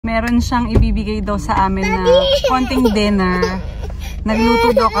meron siyang ibibigay daw sa amin na konting dinner.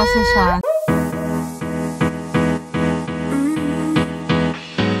 Nagluto daw kasi siya.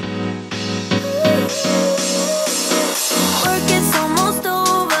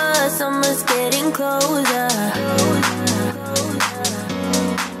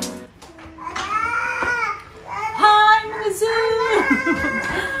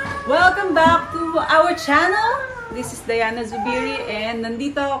 Welcome back to our channel. This is Diana Zubiri and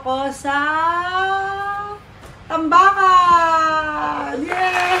nandito ako sa Tambakan!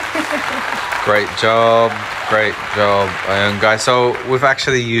 Yay! Great job, Ayun, guys. So we've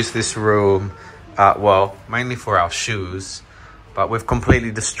actually used this room, well, mainly for our shoes, but we've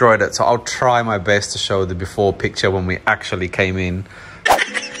completely destroyed it. So I'll try my best to show the before picture when we actually came in.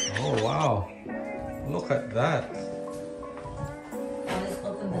 Oh wow! Look at that.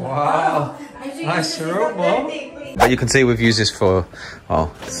 Wow, nice room, but you can see we've used this for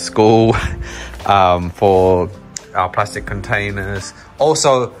school, for our plastic containers.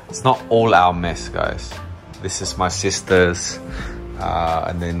 Also, it's not all our mess, guys. This is my sister's,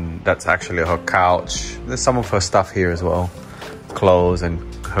 and then that's actually her couch. There's some of her stuff here as well, clothes and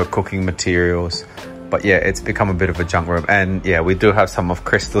her cooking materials. But yeah, it's become a bit of a junk room, and yeah, we do have some of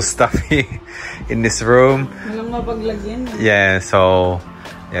Crystal's stuff here in this room. Yeah, so.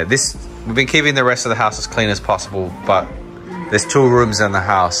 Yeah, we've been keeping the rest of the house as clean as possible, but there's 2 rooms in the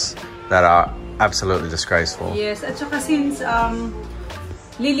house that are absolutely disgraceful. Yes, at saka since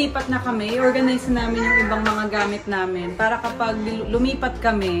lilipat na kami, organize namin yung ibang mga gamit namin para kapag lumipat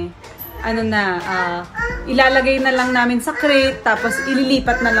kami, ilalagay na lang namin sa crate, tapos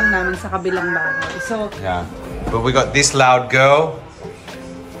ililipat na lang namin sa kabilang bahay. So, yeah. But we got this loud girl.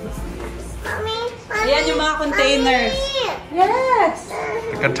 Ayan yung mga containers. Yes!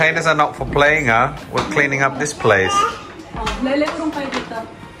 The containers are not for playing, huh? We're cleaning up this place. Oh, Lele, urong kayo dito.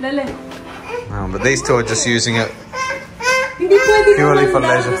 Lele. No, but these 2 are just using it purely for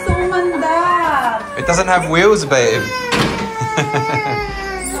leisure. It doesn't have wheels, babe.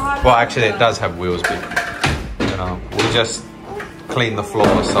 Well, actually, it does have wheels, but you know, we just clean the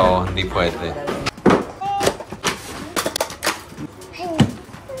floor, so hindi pwede.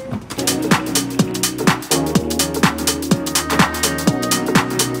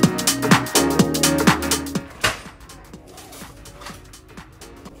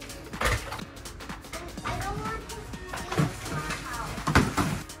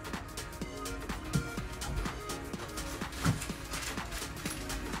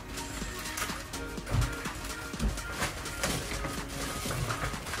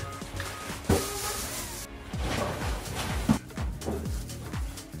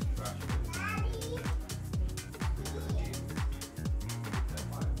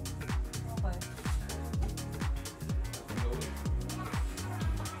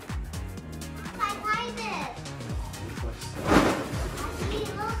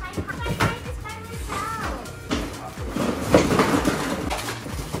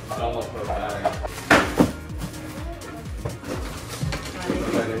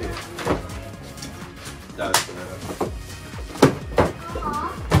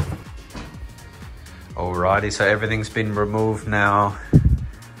 Alrighty, so everything's been removed now.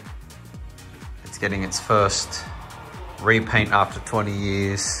 It's getting its first repaint after 20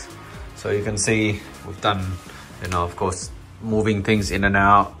 years. So you can see we've done, you know, of course, moving things in and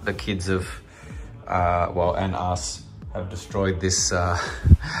out. The kids have, well, and us have destroyed this,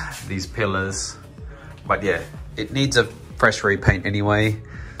 these pillars. But yeah, it needs a fresh repaint anyway.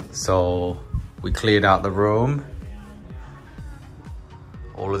 So we cleared out the room.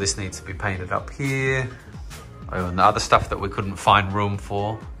 All of this needs to be painted up here. Oh, and the other stuff that we couldn't find room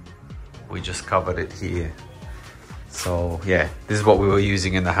for, we just covered it here. So yeah, this is what we were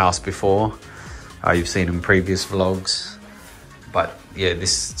using in the house before. You've seen in previous vlogs. But yeah,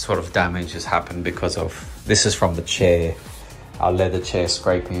 this sort of damage has happened because of, this is from the chair, our leather chair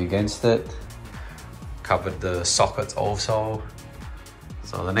scraping against it. Covered the sockets also.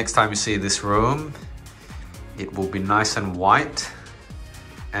 So the next time you see this room, it will be nice and white.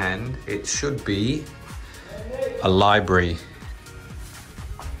 And it should be a library.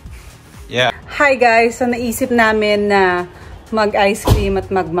 Yeah. Hi guys, so naisip namin na mag-ice cream at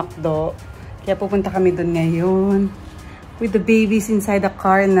mag-McDo. Kaya pupunta kami dun ngayon. With the babies inside the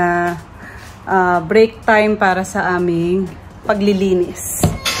car na break time para sa aming paglilinis.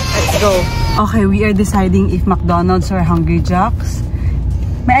 Let's go. Okay, we are deciding if McDonald's or Hungry Jack's.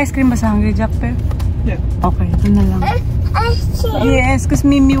 May ice cream ba sa Hungry Jack, Pe? Yeah. Okay, ito na lang. Yes, because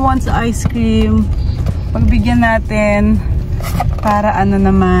Mimi wants ice cream. Pagbigyan natin para ano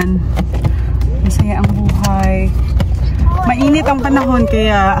naman, masaya ang buhay. Mainit ang panahon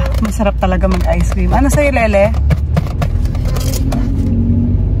kaya masarap talaga mag-ice cream. Ano sa'yo, Lele?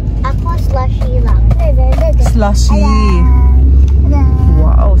 Ako slushy lang. Slushy.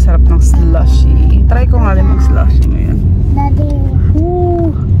 Wow, sarap ng slushy. Try ko nga rin mag-slushy ngayon. Daddy.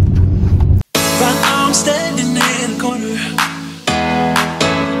 Ooh. Right now I'm standing in the corner.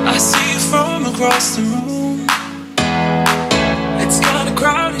 I see you from across the room. It's kinda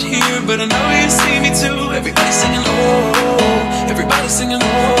crowded here, but I know you see me too. Everybody's singing oh, everybody's singing oh.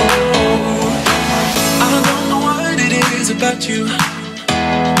 I don't know what it is about you.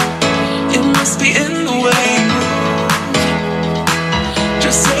 It must be in the way you move.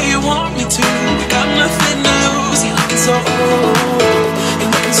 Just say you want me to. We got nothing to lose. You're looking so old.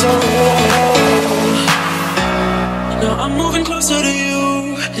 You're looking so old. Now I'm moving closer to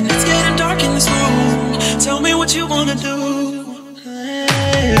you, and it's getting dark in this room. Tell me what you wanna do.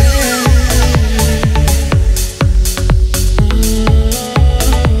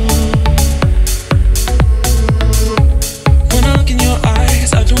 When I look in your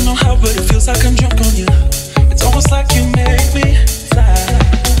eyes, I don't know how, but it feels like I'm drunk on you. It's almost like you make me fly.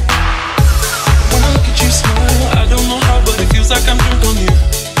 When I look at you smile, I don't know how, but it feels like I'm drunk on you.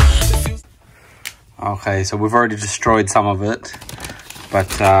 Okay, so we've already destroyed some of it, but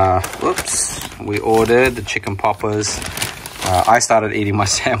whoops, we ordered the chicken poppers. I started eating my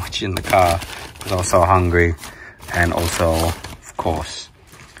sandwich in the car because I was so hungry, and also, of course,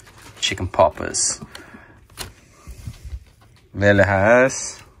 chicken poppers. Lele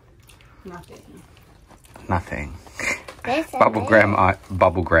has nothing.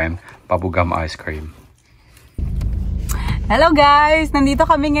 Bubblegum ice cream. Hello guys! Nandito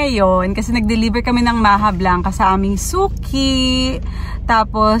kami ngayon kasi nag-deliver kami ng Maha Blanca sa aming suki.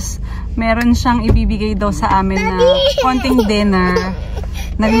 Tapos, meron siyang ibibigay daw sa amin na konting dinner.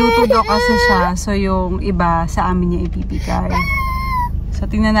 Nagluto daw kasi siya. So, yung iba sa amin niya ibibigay. So,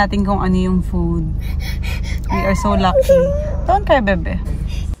 tingnan natin kung ano yung food. We are so lucky. Don't cry, bebe.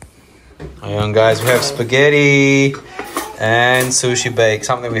 Ayan guys, we have spaghetti and sushi bake.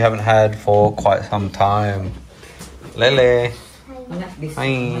 Something we haven't had for quite some time. Lele.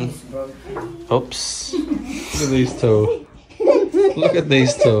 Hi. Oops. Look at these two. Look at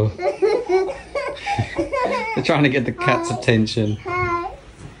these two. They're trying to get the cat's attention. Hi.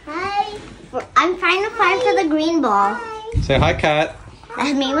 Hi. I'm trying to find for the green ball. Say hi, cat.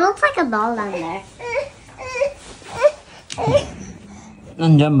 That maybe looks like a ball down there.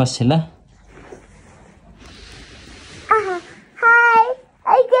 Nandyan ba sila? Hi.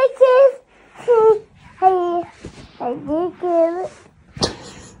 I get this. Hi. I get it.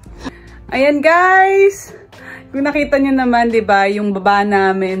 Ayan guys! Kung nakita nyo naman, diba, yung baba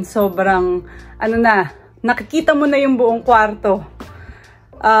namin, sobrang, ano na, nakikita mo na yung buong kwarto.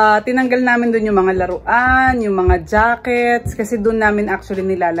 Tinanggal namin dun yung mga laruan, yung mga jackets, kasi dun namin actually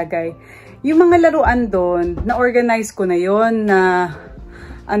nilalagay. Yung mga laruan dun, na-organize ko na yon na,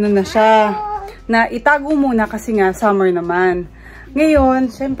 ano na siya, na itago muna kasi nga summer naman. Ngayon,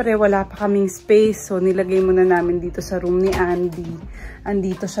 syempre wala pa kaming space, so nilagay muna namin dito sa room ni Andy.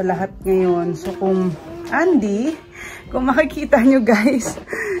 Andito siya lahat ngayon. So kung Andy, kung makikita nyo guys,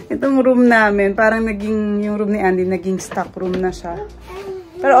 itong room namin, parang naging, yung room ni Andy, naging stock room na siya.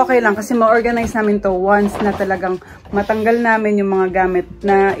 Pero okay lang kasi ma-organize namin to once na talagang matanggal namin yung mga gamit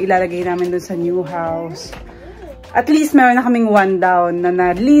na ilalagay namin dun sa new house. At least meron na kaming one down na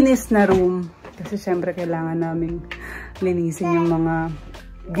nalinis na room. Kasi syempre kailangan namin linisin yung mga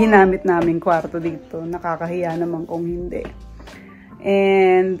ginamit naming kwarto dito. Nakakahiya naman kung hindi.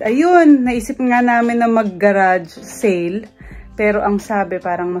 And ayun, naisip nga namin na mag-garage sale. Pero ang sabi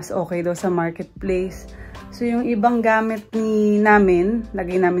parang mas okay daw sa marketplace. So yung ibang gamit namin,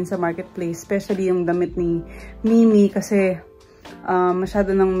 lagay namin sa marketplace. Especially yung damit ni Mimi kasi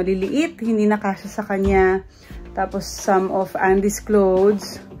masyado nang maliliit. Hindi na kasya sa kanya. Tapos some of Andy's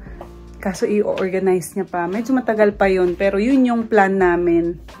clothes. Kaso i-organize niya pa. Medyo matagal pa yun. Pero yun yung plan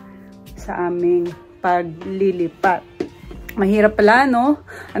namin sa aming paglilipat. Mahirap pala, no?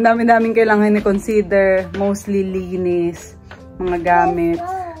 Ang dami-daming kailangan i-consider. Mostly linis, mga gamit.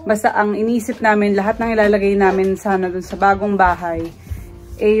 Basta ang inisip namin, lahat ng ilalagay namin sana dun sa bagong bahay,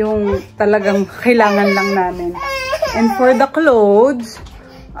 eh yung talagang kailangan lang namin. And for the clothes,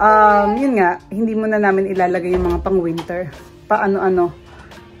 yun nga, hindi muna namin ilalagay yung mga pang-winter. Paano-ano.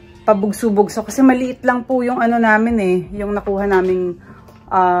 Pabugso-bugso. Kasi maliit lang po yung ano namin eh. Yung nakuha naming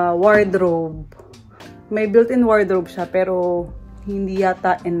wardrobe. May built-in wardrobe siya pero hindi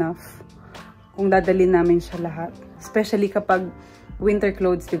yata enough kung dadalhin namin siya lahat. Especially kapag winter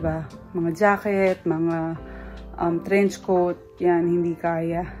clothes, diba? Mga jacket, mga trench coat. Yan, hindi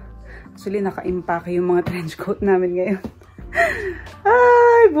kaya. Actually, naka-impake yung mga trench coat namin ngayon.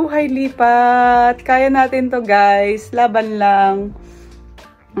 Ay, buhay lipat. Kaya natin to, guys. Laban lang.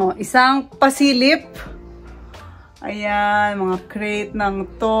 Oh, isang pasilip. Ayan, mga crate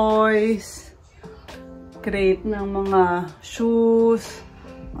ng toys. Crate ng mga shoes.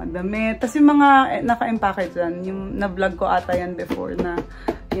 Mga damit. Tapos yung mga naka-empake dyan. Yung na-vlog ko ata yan before na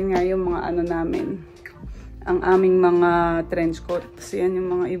yun nga yung mga ano namin. Ang aming mga trench coat. Tapos yan yung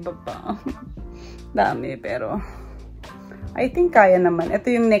mga iba pa. Dami, pero I think kaya naman.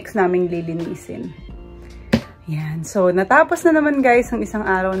 Ito yung next naming lilinisin. Yan. So, natapos na naman guys ang isang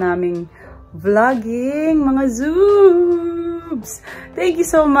araw naming vlogging, mga zoobs! Thank you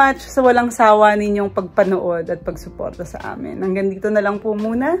so much sa walang sawa ninyong pagpanood at pagsuporta sa amin. Hanggang dito na lang po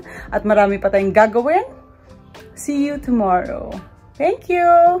muna at marami pa tayong gagawin. See you tomorrow. Thank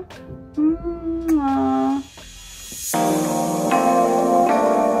you! Mwah.